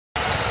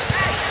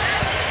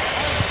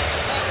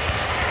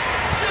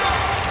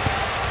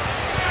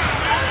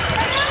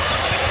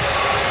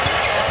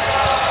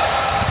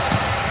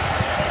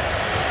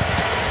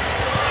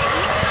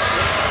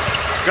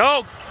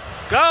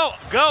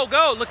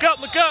go. Look up,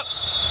 look up.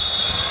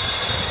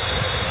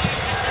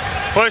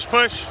 Push,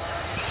 push. See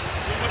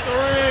what the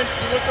ring,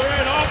 see what the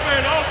ring.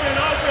 Open, open,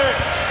 open,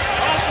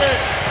 open.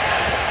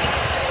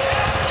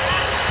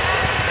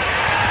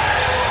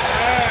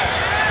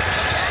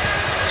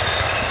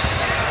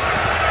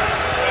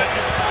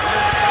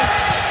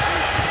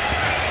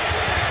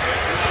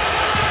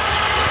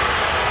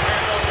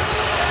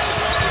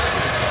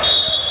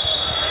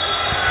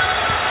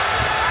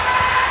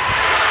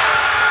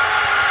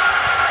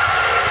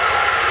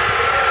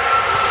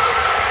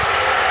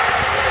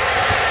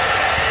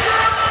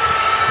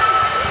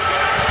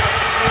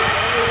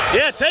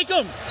 Yeah, take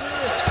him.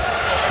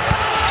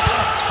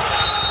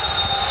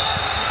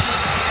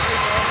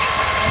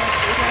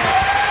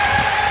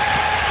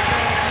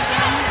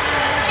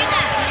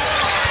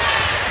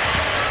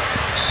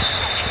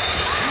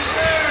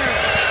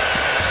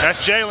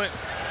 That's Jaylen.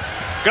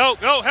 Go,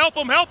 go, help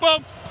him, help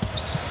him.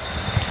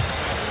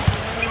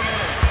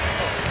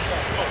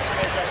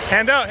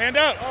 Hand up, hand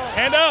up,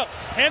 hand up,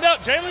 hand up,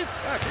 Jaylen.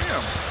 God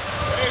damn.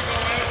 There you go,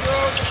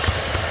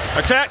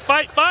 Andrew. Attack,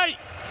 fight, fight.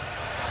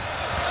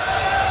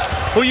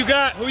 Who you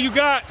got? Who you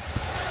got?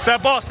 It's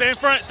that ball. Stay in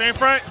front. Stay in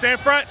front. Stay in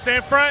front. Stay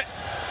in front.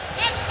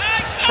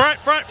 Front,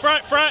 front,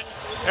 front, front.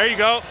 There you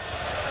go.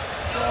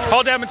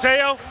 Hold that,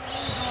 Mateo.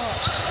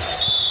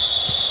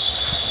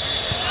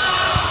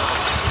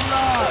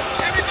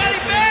 Everybody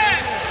back.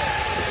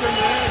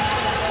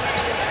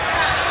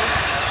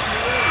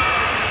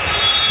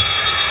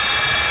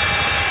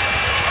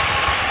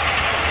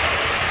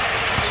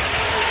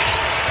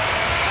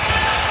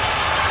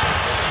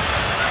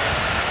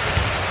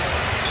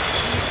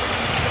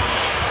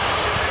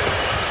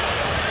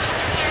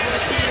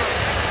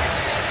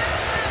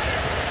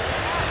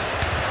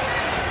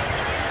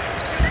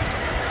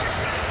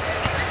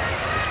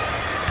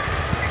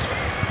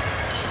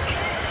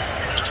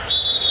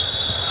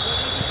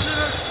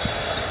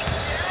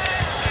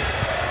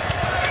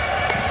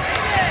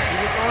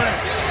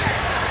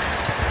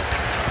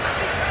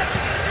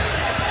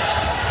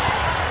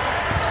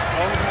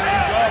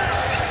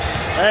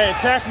 Hey,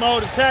 attack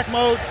mode, attack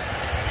mode.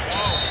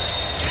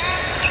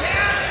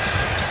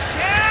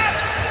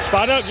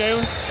 Spot up,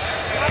 Jaylen.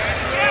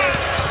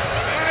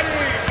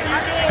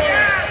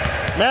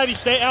 Maddie,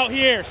 stay out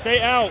here.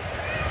 Stay out.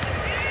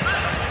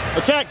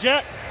 Attack,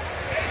 Jack.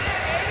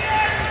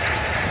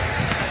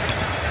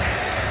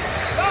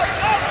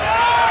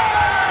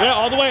 Yeah,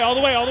 all the way, all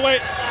the way, all the way.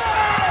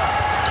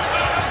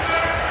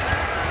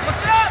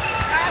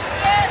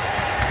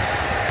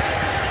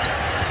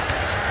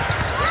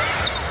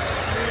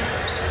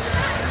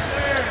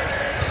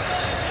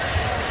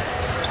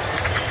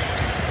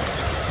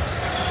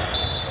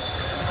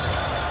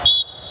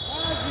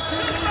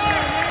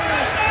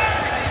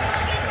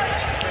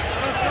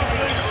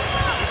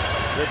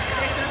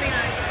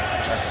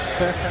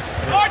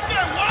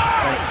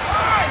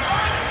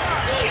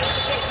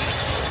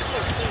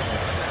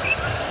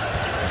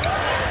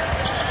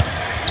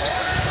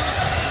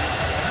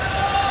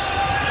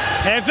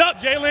 Hands up,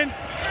 Jaylen.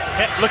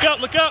 Look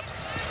up, look up.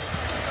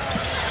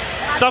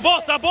 Stop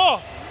ball, stop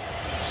ball.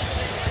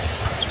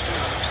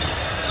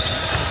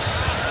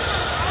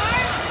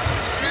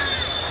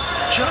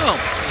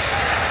 Jump.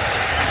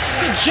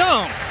 It's a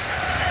jump.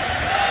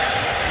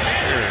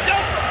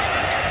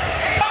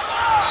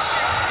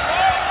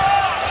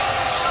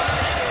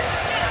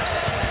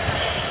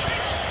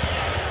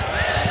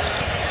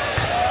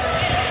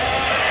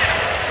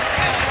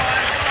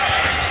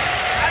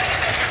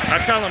 I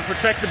tell him,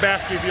 protect the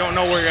basket if you don't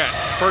know where you're at.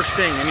 First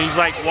thing. And he's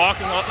like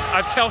walking up.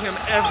 I tell him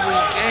every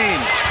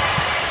game.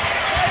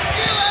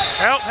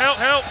 Help, help,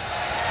 help.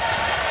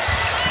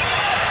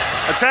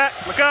 Attack,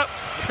 look up.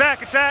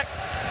 Attack, attack.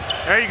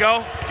 There you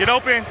go. Get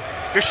open.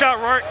 Good shot,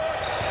 Rourke.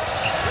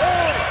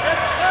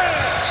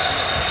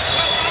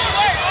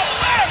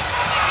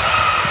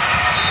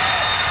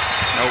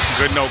 Nope,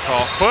 good no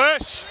call.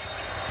 Push.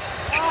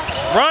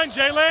 Run,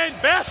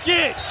 Jaylen.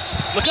 Basket.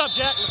 Look up,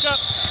 Jack. Look up.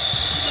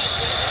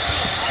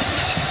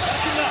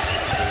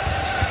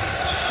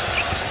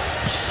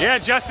 Yeah,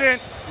 Justin,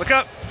 look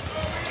up.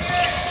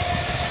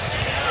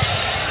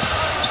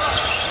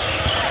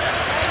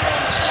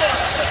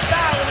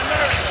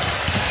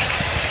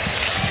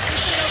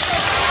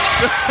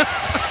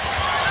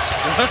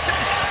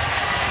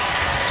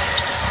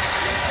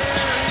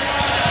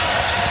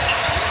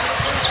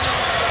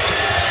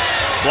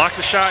 Block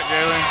the shot,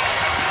 Jaylen.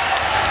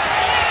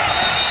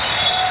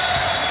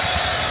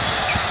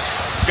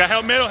 Got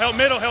help middle, help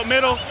middle, help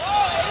middle.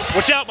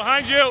 Watch out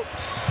behind you.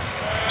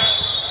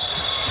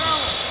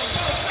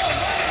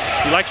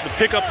 He likes to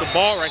pick up the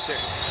ball right there.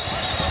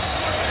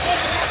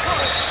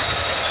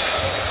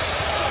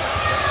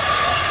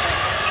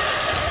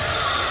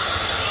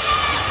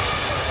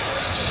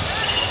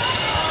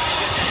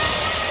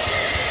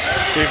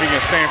 See if he can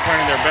stay in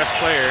front of their best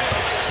player.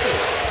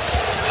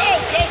 Go,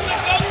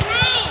 Joseph, go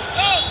through!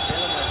 Go!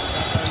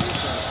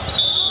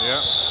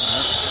 Yeah.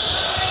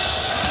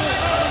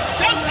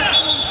 Joseph!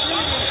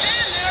 Don't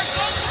stand there,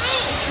 go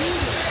through!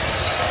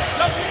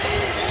 Joseph!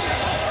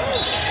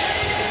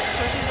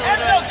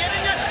 Enzo, get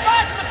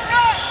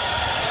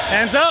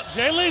Hands up,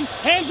 Jaylen.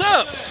 Hands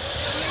up.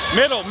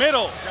 Middle,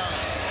 middle.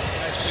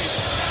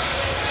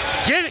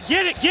 Get it,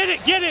 get it, get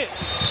it, get it.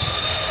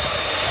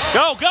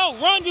 Go, go,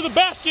 run to the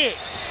basket.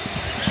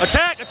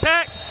 Attack,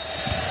 attack.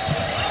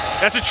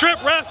 That's a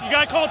trip, ref. You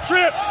gotta call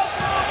trips.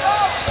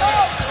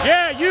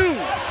 Yeah, you.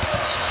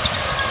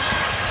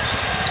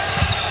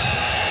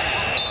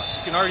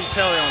 You can already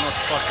tell they don't know what the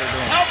fuck they're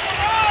doing.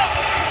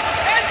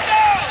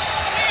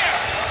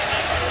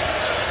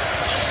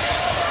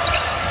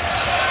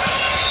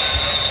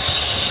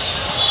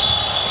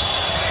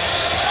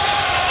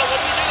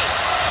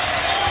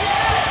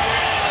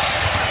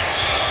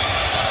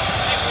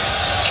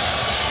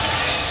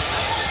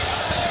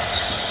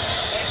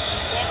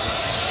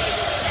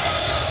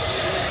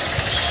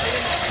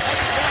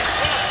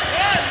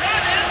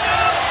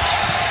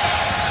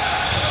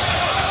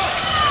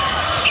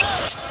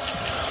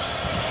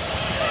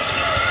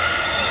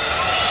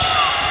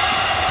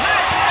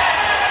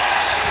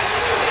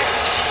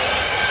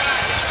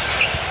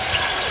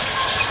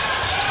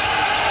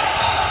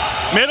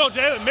 Middle,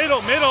 Jaylen,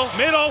 middle, middle,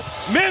 middle,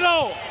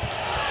 middle.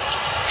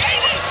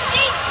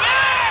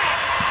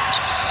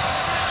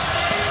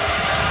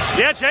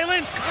 Yeah,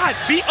 Jaylen, God,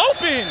 be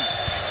open.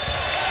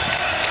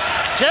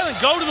 Jaylen,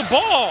 go to the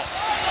ball.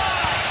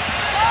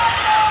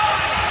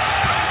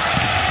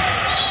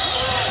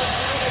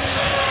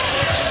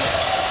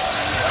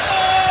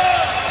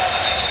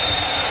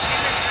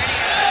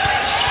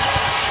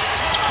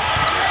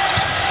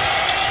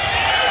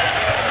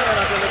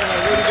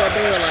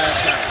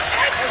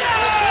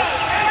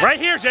 Right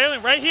here,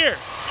 Jaylen, right here.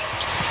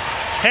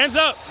 Hands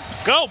up.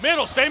 Go,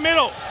 middle, stay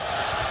middle.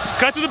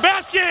 Cut to the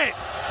basket.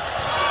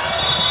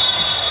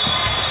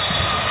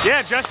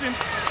 Yeah, Justin.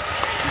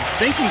 He's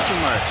thinking too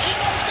much.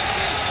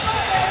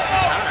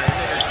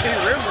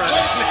 Rim run.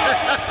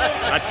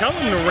 I tell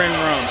him to rim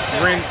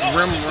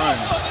run.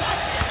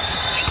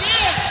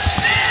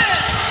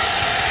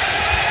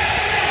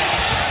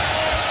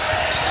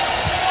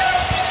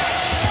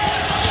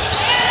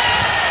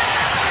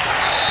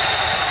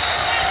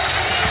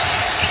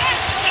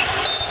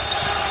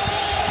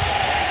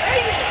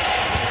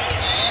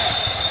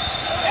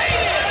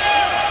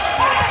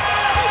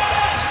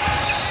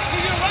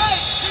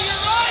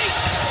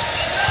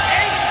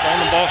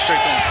 Ball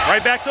straight to him.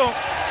 Right back to him.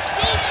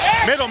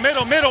 Middle,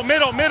 middle, middle,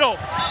 middle, middle.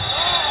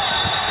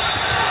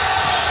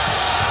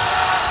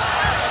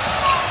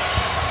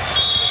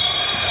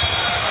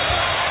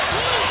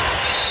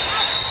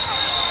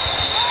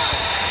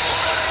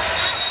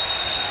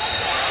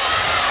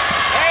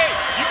 Hey,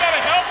 you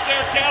gotta help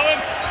there,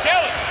 Kellen.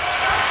 Kellen.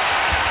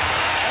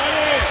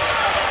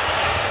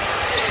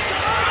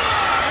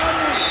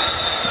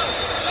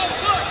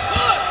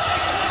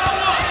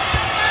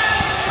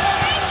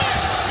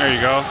 There you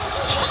go.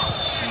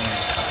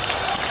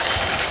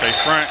 Stay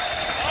front.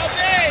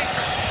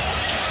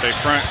 Stay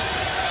front.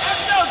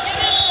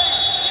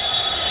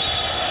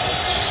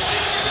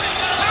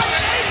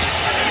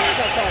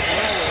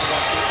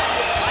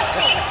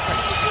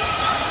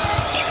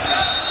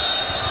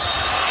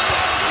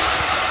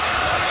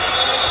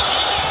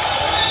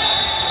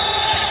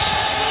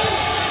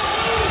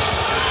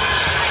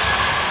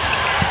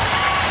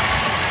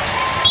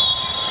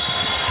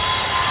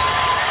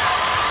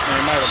 He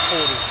might have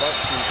pulled his butt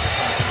cheek or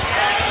something.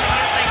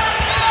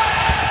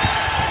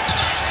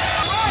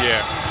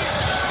 Yeah.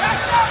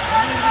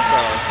 So.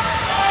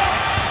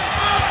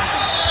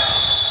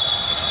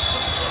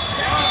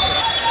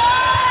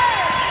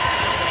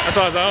 That's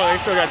why I was like, oh, they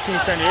still got Team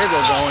San Diego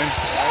going.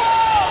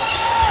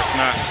 It's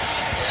not.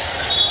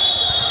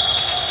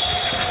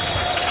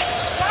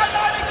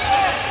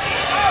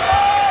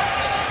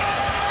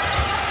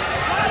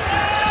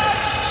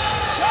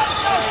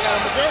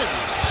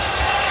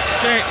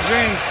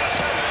 James.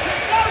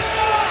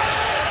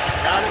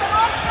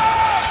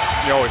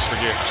 He always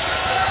forgets.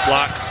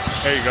 Block.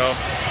 There you go.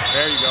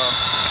 There you go.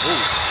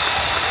 Ooh.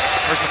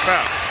 Where's the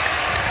foul?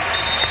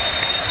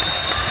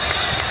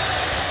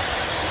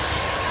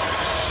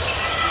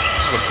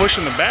 There's a push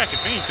in the back,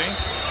 if anything.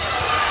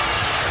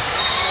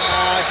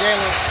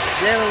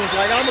 Jaylen was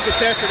like, I'm a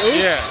contested. Oops.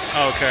 Yeah.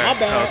 Okay. My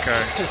bad.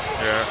 Okay.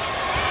 Yeah.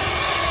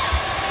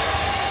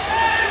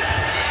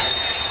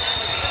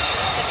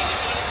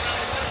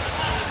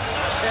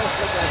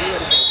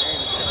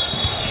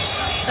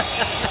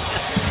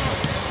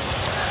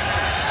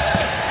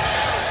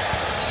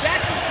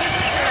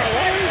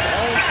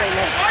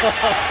 He's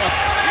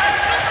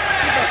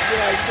about to be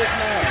like 6'9".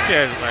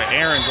 Yeah, it's like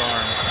Aaron's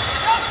arms.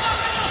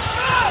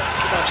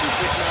 He's about to be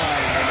 6'9"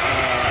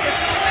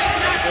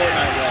 and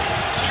Fortnite level.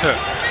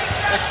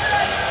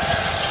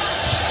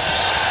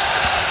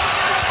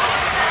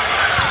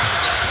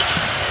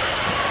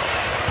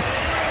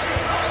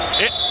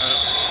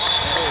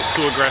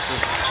 Too aggressive.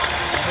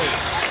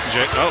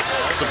 Oh,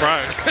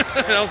 surprise.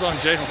 That was on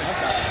Jaylen. I'm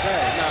about to say.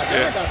 Nah,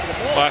 Jaylen got to the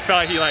ball. Well, I felt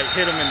like he like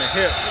hit him in the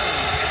hip.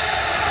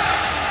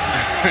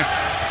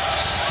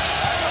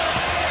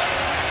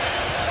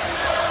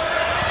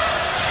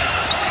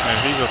 Man,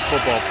 he's a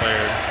football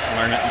player,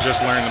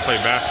 just learning to play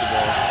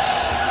basketball.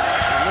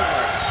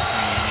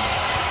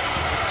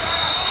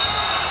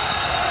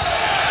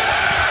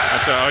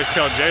 I always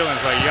tell Jaylen,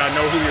 it's like, you gotta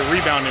know who you're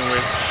rebounding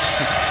with.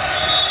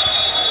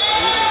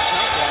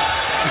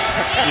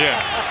 Yeah,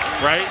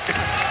 right?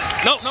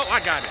 No, I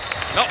got it.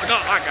 No,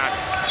 I got it.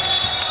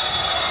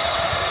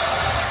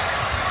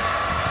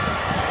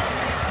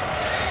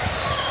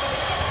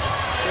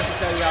 Just to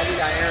tell y'all, we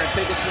got Aaron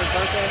tickets for his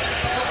birthday.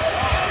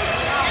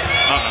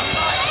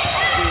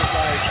 She was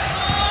like,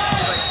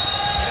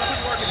 we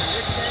working the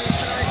Knicks game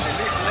tonight, the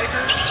Knicks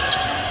Lakers,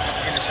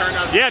 and it turned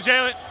out. Yeah,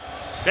 Jaylen.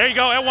 There you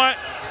go. That one.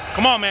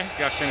 Come on, man.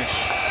 You gotta finish.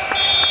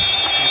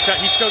 He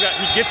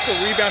gets the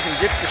rebounds and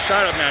gets the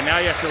shot up now.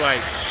 Now he has to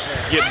like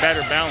get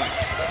better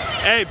balance.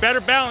 Hey, better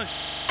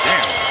balance.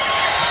 Damn.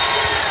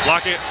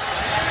 Lock it.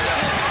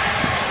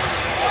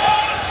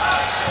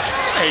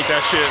 I hate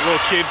that shit.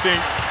 Little kid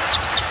thing.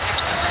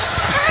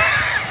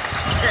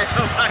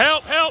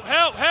 Help. Little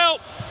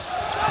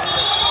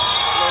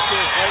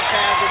kids break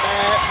pads are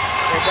bad.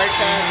 They break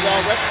pads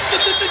all.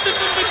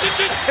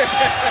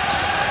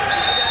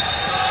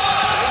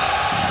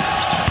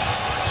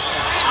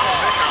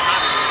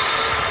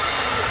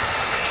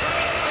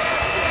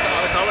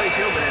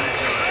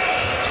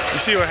 You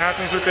see what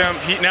happens with them?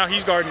 Now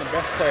he's guarding the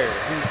best player.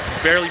 He's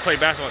barely played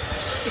basketball.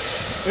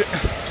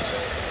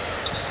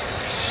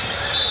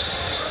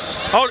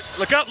 Hold it.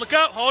 Look up.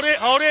 Hold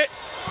it.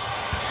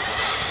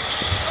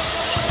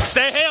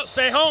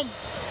 Stay home.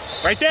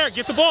 Right there.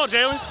 Get the ball,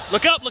 Jaylen.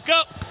 Look up.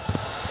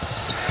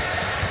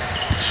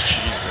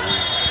 Jeez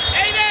Louise.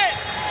 Aiden!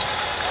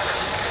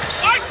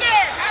 Right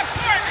there! Half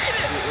court,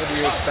 Aiden! What do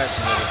you expect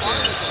from little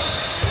kids?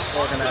 It's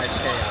organized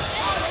chaos.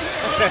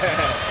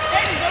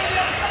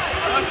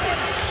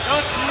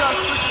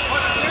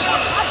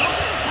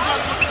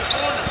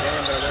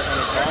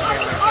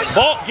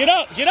 Ball, get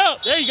up.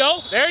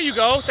 There you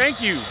go.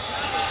 Thank you.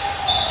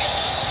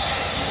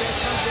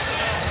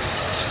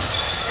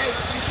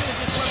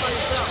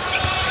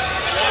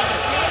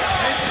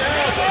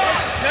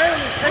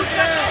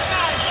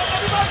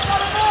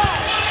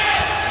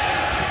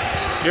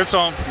 Give it to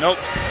him. Nope.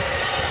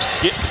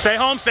 Stay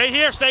home. Stay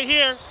here.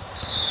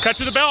 Cut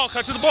to the ball.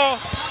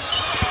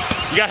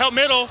 You got help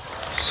middle.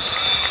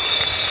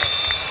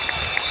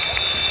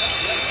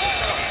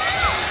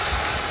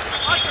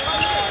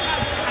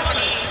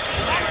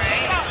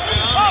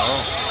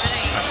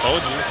 I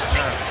told you.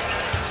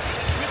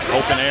 It's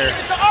open air.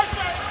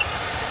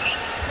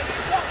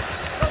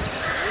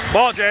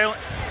 Ball, Jaylen.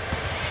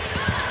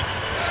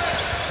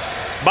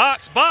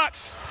 Box.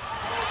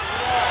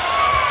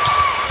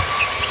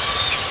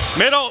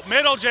 Middle,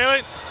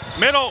 Jaylen.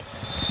 Middle.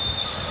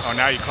 Oh,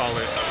 now you call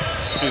it.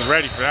 He's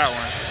ready for that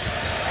one.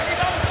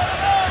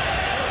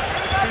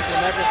 People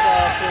never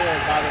fall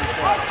forward by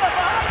themselves.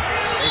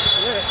 They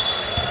slip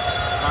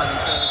by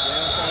themselves. They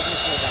don't fall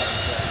this way by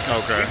themselves.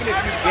 Okay. Even if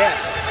you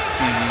guess,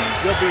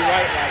 you'll be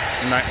right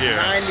like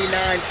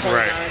 99.9%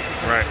 right. of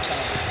the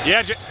time.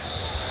 Yeah,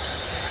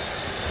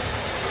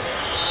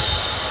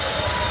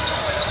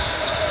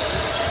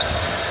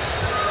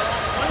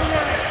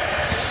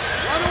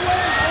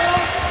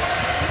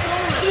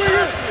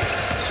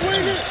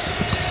 Swing it.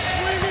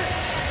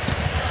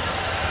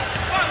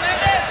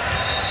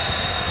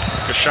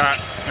 Good shot.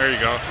 There you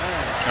go.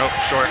 Nope,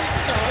 short.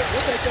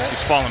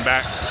 He's falling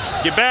back.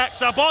 Get back.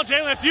 Stop ball,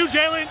 Jaylen. That's you,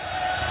 Jaylen.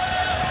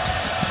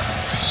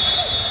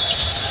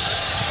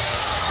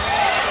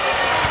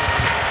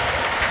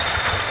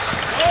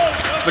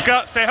 Look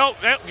up. Say help.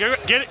 Get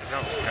it.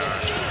 Oh,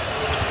 God.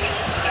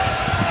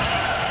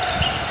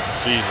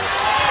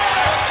 Jesus.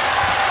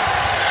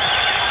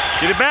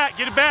 Get it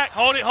back.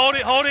 Hold it.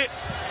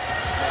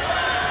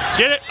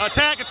 Get it.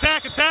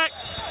 Attack.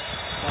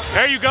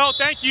 There you go.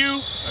 Thank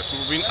you. That's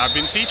what I've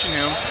been teaching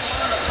him.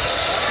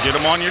 Get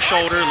him on your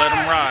shoulder. Let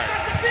him ride.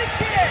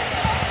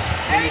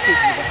 When you teach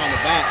him behind the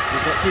back,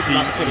 he's going to teach him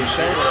how to put his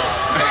shoulder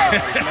on.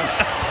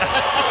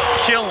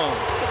 Kill him.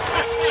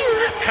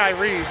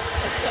 Kyrie.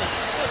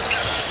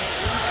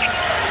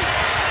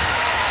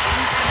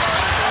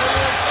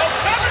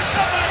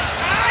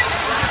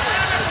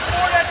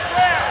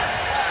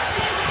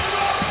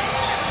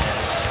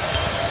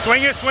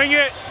 Swing it.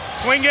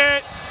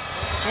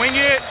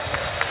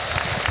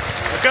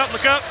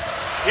 Look up.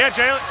 Yeah,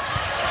 Jaylen.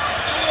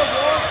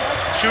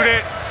 Shoot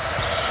it.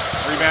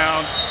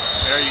 Rebound.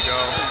 There you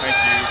go. Thank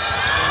you.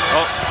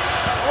 Oh.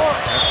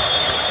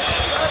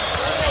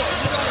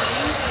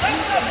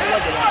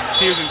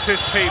 He was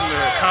anticipating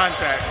the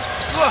contact.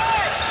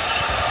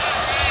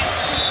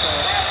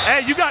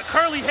 Hey, you got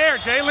curly hair,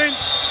 Jaylen.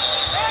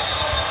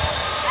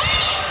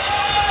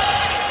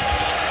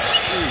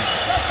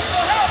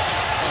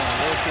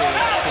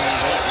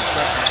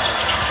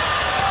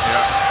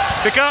 Yeah.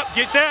 Pick up,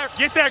 get there.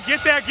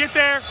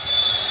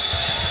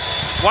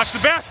 Watch the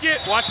basket.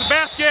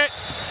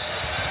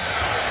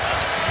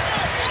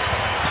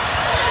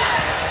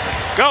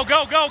 Go.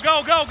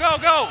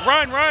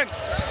 Run.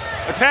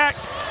 Attack.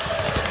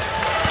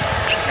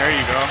 There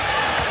you go.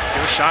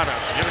 Give a shot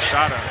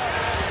up.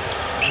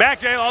 Back,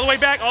 Jay, all the way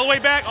back.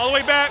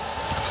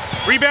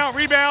 Rebound.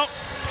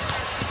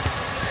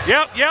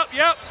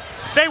 Yep.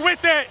 Stay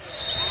with it.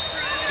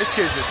 This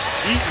kid's just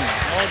eating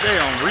all day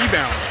on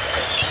rebounds.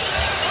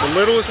 The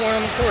littlest one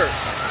on the court.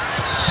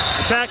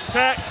 Attack,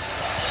 attack.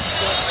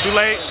 Too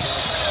late.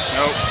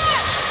 Nope.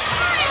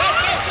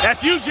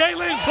 That's you,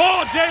 Jaylen.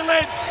 Ball,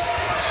 Jaylen.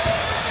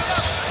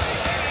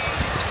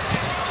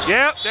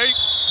 Yep,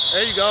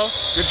 there you go.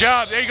 Good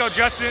job. There you go,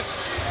 Justin.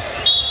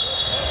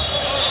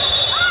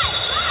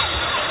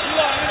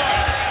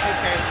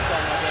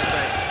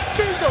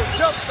 Kids don't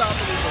jump stop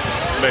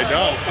anymore. They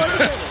don't.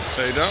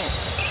 They don't.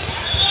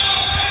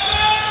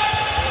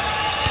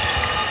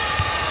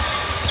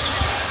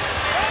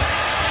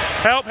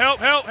 Help, help,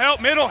 help, help,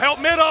 middle, help,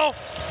 middle.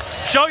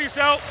 Show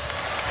yourself.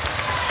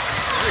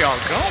 Where y'all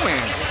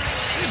going?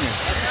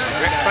 Goodness.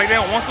 It's like they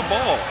don't want the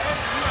ball.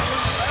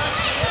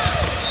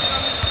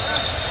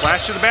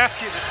 Flash to the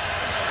basket.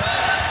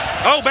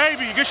 Oh,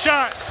 baby, good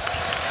shot.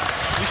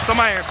 At least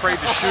somebody ain't afraid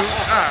to shoot.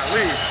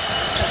 Leave.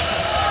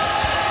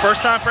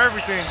 First time for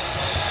everything.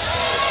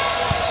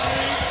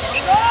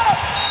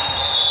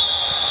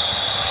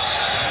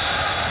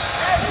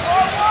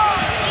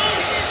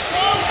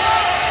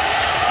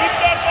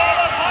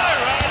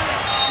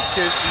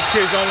 These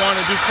kids don't want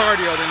to do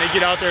cardio, then they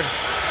get out there.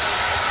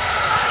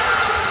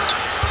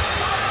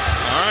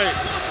 All right.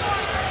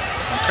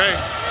 Okay.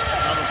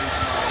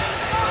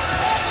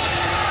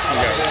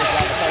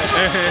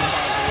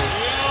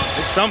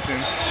 It's something.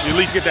 You at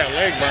least get that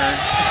leg burn.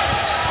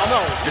 I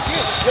know. It's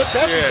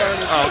definitely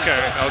burning. Oh, okay,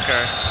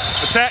 okay.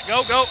 Attack,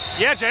 go, go.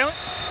 Yeah, Jaylen.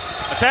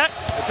 Attack,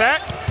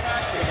 attack.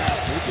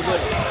 Get your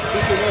little.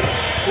 Get your little.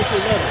 Get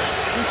your little.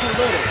 Get your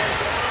little.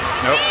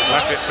 Nope,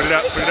 left it. Put it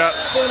up, put it up.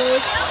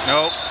 Finish.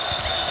 Nope.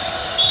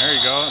 There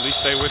you go. At least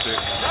stay with it.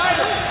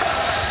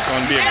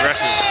 Going to be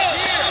aggressive.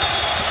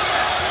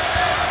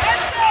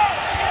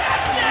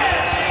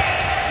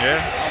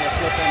 Yeah. I'm going to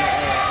slip on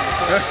the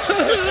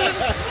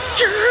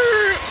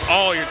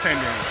all your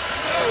tendons.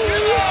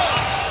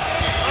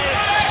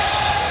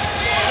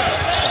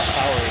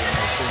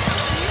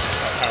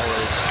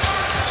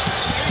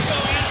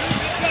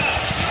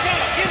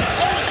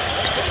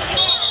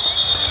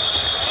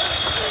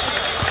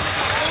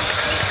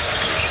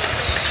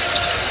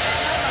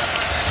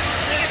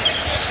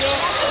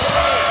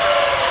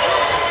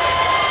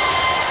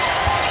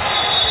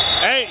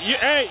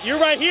 Hey, you're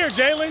right here,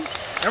 Jaylen.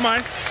 Never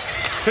mind.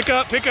 Pick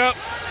up, pick up.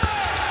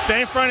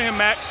 Stay in front of him,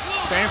 Max.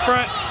 Stay in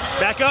front.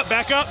 Back up,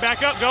 back up,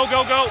 back up. Go,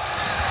 go, go.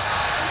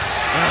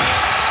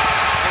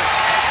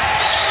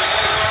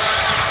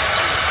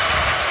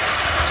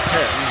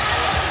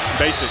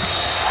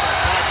 Basics.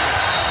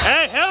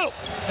 Hey, help!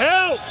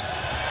 Help!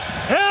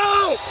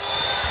 Help!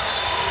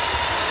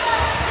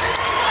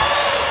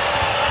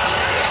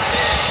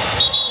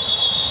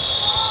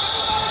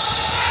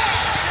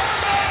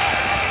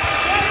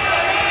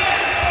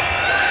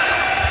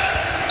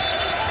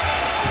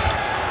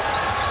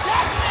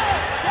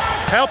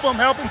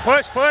 Help him,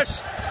 push,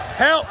 push.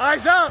 Help,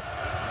 eyes up.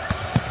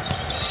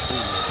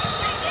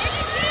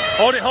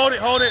 Hold it, hold it,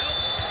 hold it.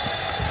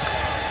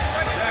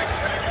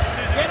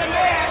 Get him in,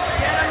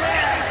 get him in.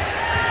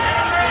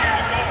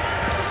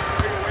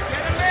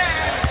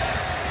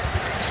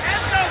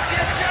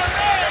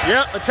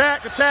 Yep,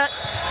 attack, attack,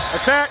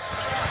 attack.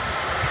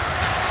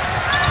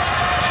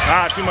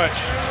 Ah, too much.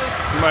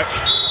 Too much.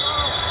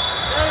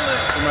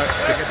 Too much.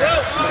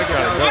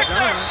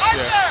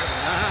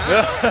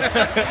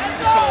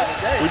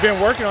 We've been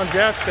working on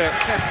jab steps.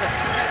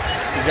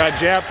 He's got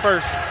jab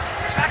first.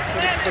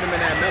 Put him in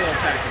that mellow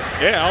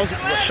package. Yeah, I was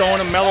showing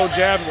him mellow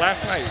jabs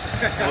last night.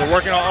 We're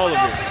working on all of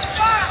it.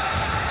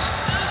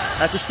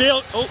 That's a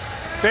steal. Oh,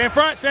 stay in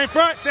front, stay in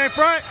front, stay in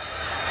front.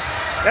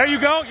 There you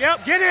go.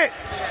 Yep, get it.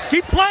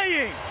 Keep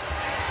playing.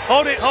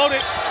 Hold it, hold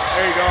it.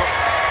 There you go.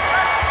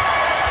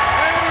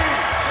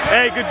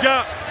 Hey, good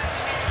job.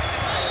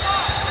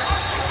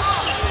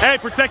 Hey,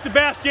 protect the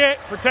basket.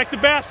 Protect the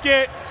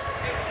basket.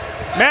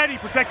 Maddie,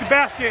 protect the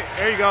basket.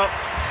 There you go.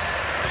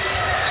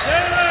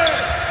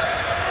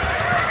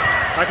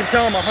 I can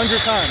tell him 100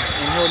 times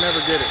and he'll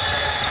never get it.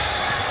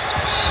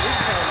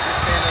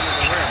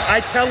 I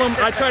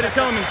try to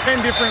tell him in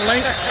 10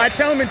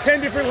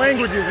 different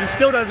languages and he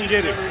still doesn't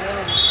get it.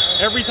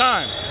 Every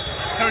time.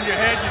 Turn your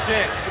head, you're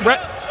dead.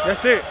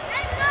 That's it.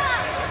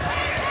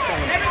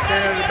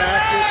 Stand under the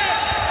basket.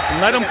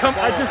 Let him come.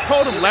 I just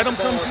told him, let him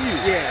come to you.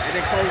 Yeah, and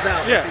then close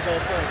out. Yeah. If he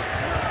goes further.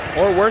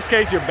 Or worst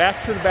case, your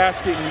back's to the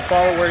basket and you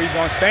follow where he's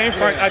going. Stay in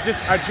front. I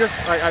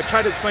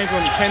try to explain to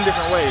him in 10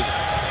 different ways.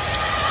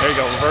 There you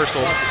go,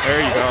 reversal.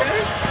 There you go.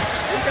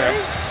 Okay.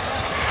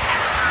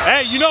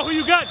 Hey, you know who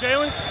you got,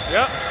 Jaylen?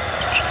 Yep.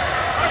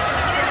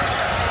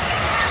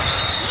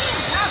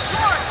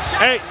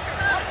 Hey.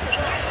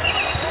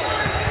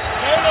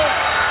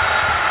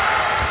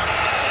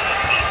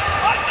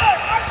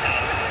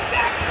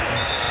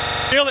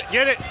 Feel it,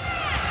 get it.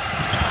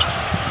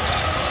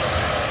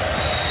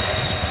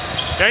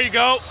 There you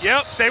go.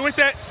 Yep, stay with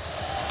it.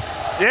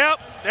 Yep,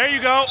 there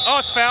you go. Oh,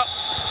 it's foul.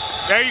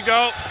 There you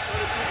go.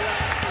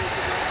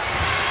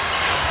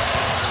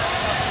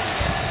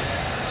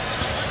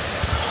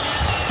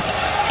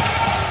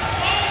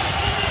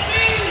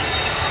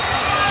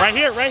 Right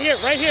here, right here,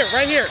 right here,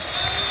 right here.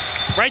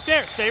 Right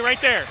there, stay right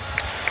there.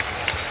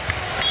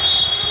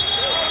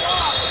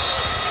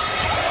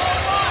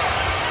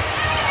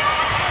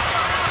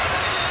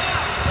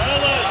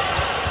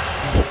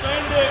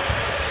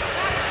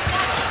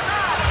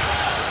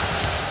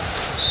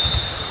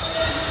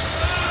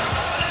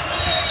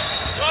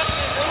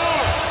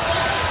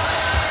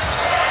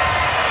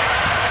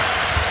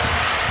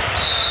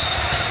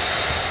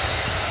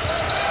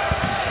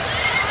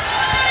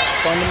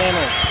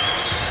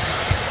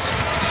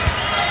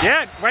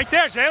 Yeah, right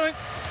there, Jaylen.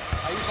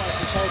 How you find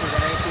some shoulders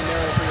that ain't too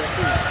narrow for your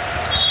feet?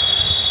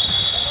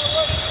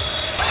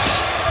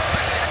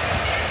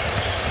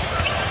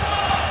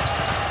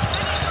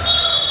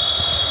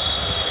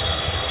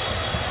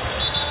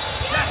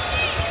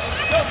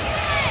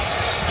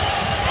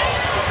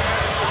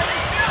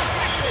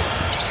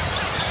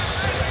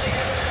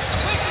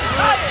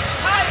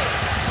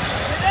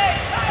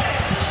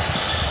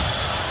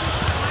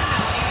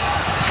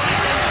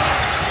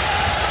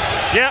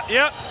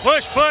 Yep,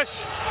 push.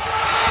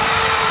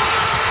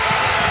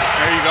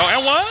 There you go,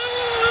 and one.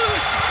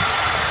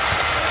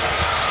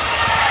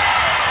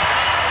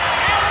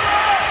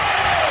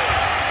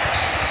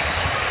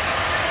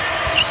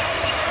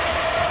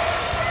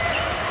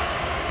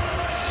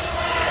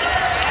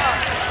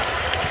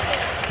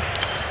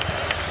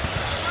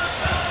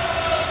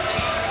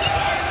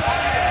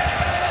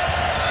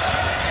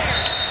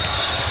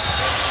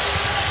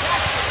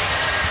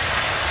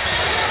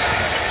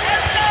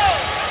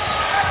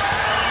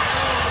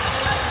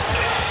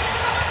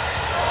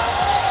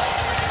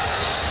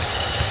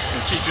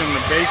 Teaching him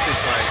the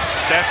basics, like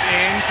step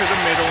into the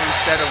middle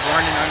instead of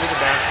running under the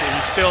basket.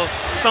 He still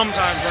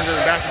sometimes runs under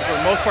the basket, but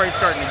for the most part he's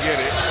starting to get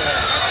it.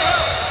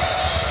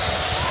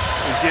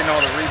 He's getting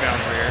all the rebounds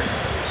there.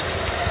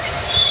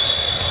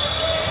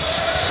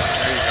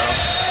 There you go.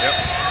 Yep.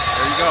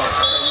 There you go.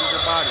 That's how you use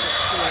your body.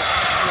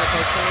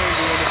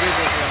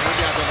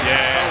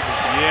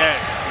 Yes.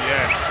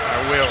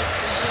 I will.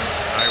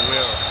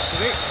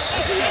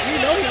 You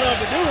know he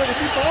loves to do it.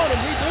 If you called him,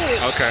 he do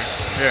it. Okay.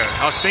 Yeah.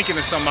 I was thinking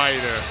of somebody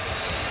to.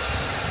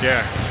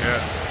 Yeah.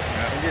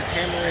 And just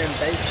hammer in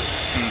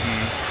basics.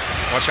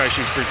 Watch how he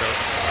shoots free throws.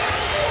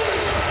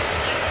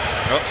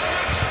 Oh.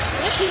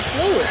 That's his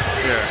fluid.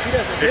 Yeah. He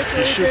doesn't hit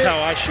you. He shoots how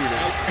I shoot it.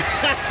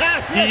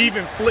 he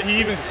even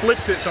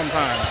flips it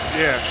sometimes.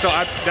 Yeah. So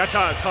that's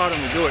how I taught him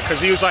to do it, because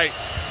he was like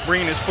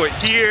bringing his foot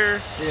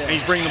here, and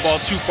he's bringing the ball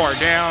too far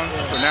down.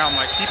 So now I'm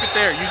like, keep it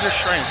there. Use your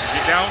strength.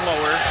 Get down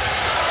lower.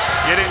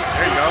 Get it.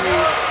 There you go.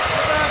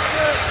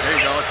 There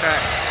you go.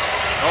 Attack.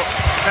 Oh,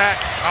 attack.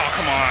 Oh,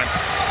 come on.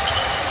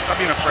 Stop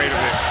being afraid of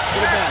it.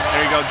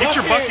 There you go. Get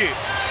your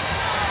buckets.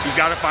 He's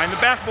got to find the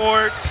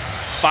backboard.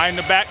 Find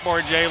the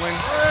backboard, Jaylen.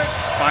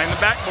 Find the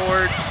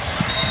backboard.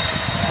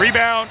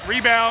 Rebound.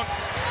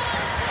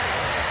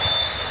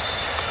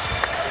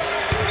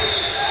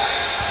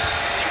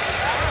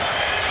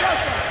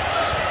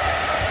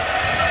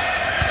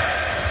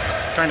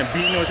 Trying to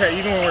beat into his head.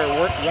 Even when we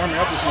were warming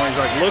up this morning,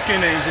 he's like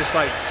looking, and he's just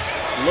like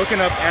looking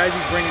up as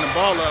he's bringing the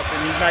ball up,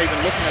 and he's not even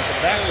looking at the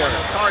backboard.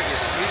 Target.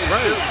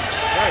 Right.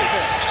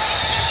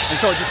 And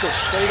so it just goes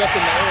straight up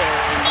in the air,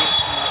 and just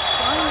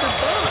find the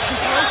box.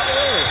 It's right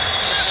there.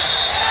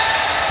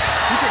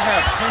 He could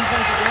have 10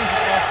 points a game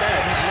just off that.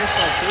 He's missed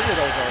like 3 of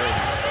those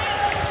already.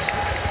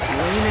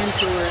 Lean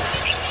into it.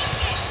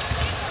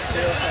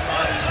 Feel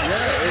somebody.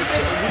 Yeah, we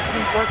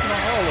keep working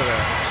on all of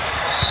that.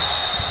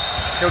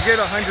 He'll get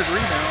 100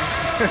 rebounds.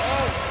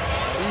 It's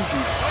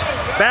easy.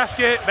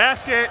 Basket.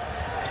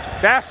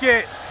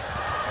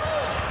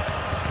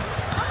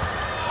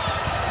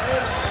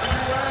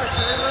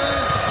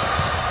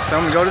 So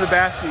I'm gonna go to the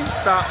basket. He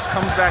stops,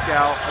 comes back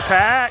out.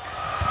 Attack.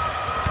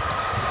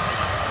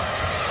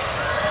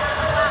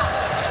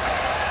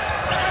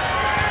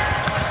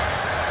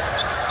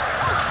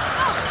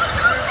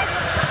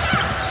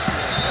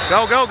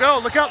 Go.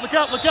 Look up. I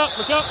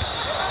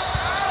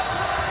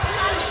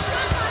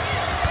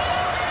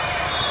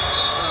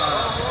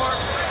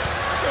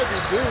told you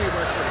Dewey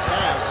works for the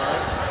Cavs,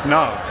 right?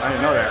 No, I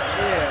didn't know that.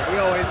 Yeah, we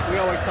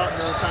always talk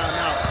during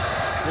timeout.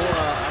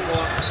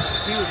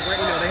 He was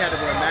wearing, they had to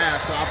wear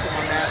masks, so I put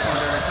my mask on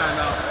during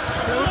timeout.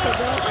 Hey, what's up,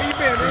 bro? Where you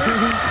been,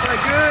 man? It's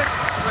like good.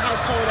 It's like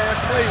how's cold ass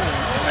Cleveland?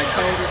 Like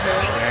cold as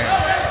hell.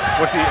 Damn.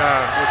 What's he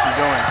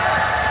doing?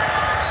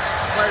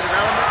 Player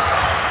development.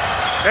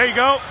 There you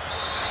go.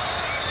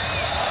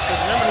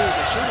 Because remember he was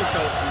a shooting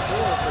coach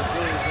before for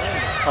Julius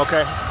Randle.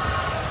 Okay.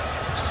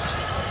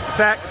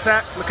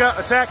 Attack. Look up.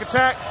 Attack.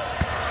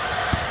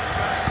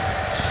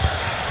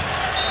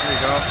 There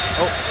you go.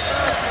 Oh.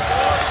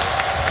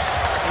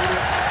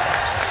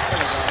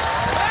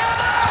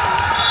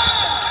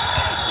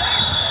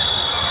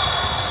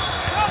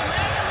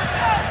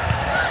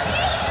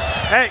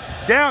 Hey,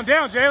 down,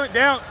 Jaylen,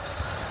 down.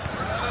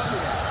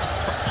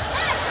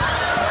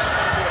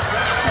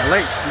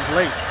 He's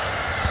late.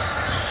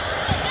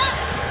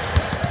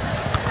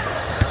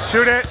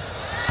 Shoot it.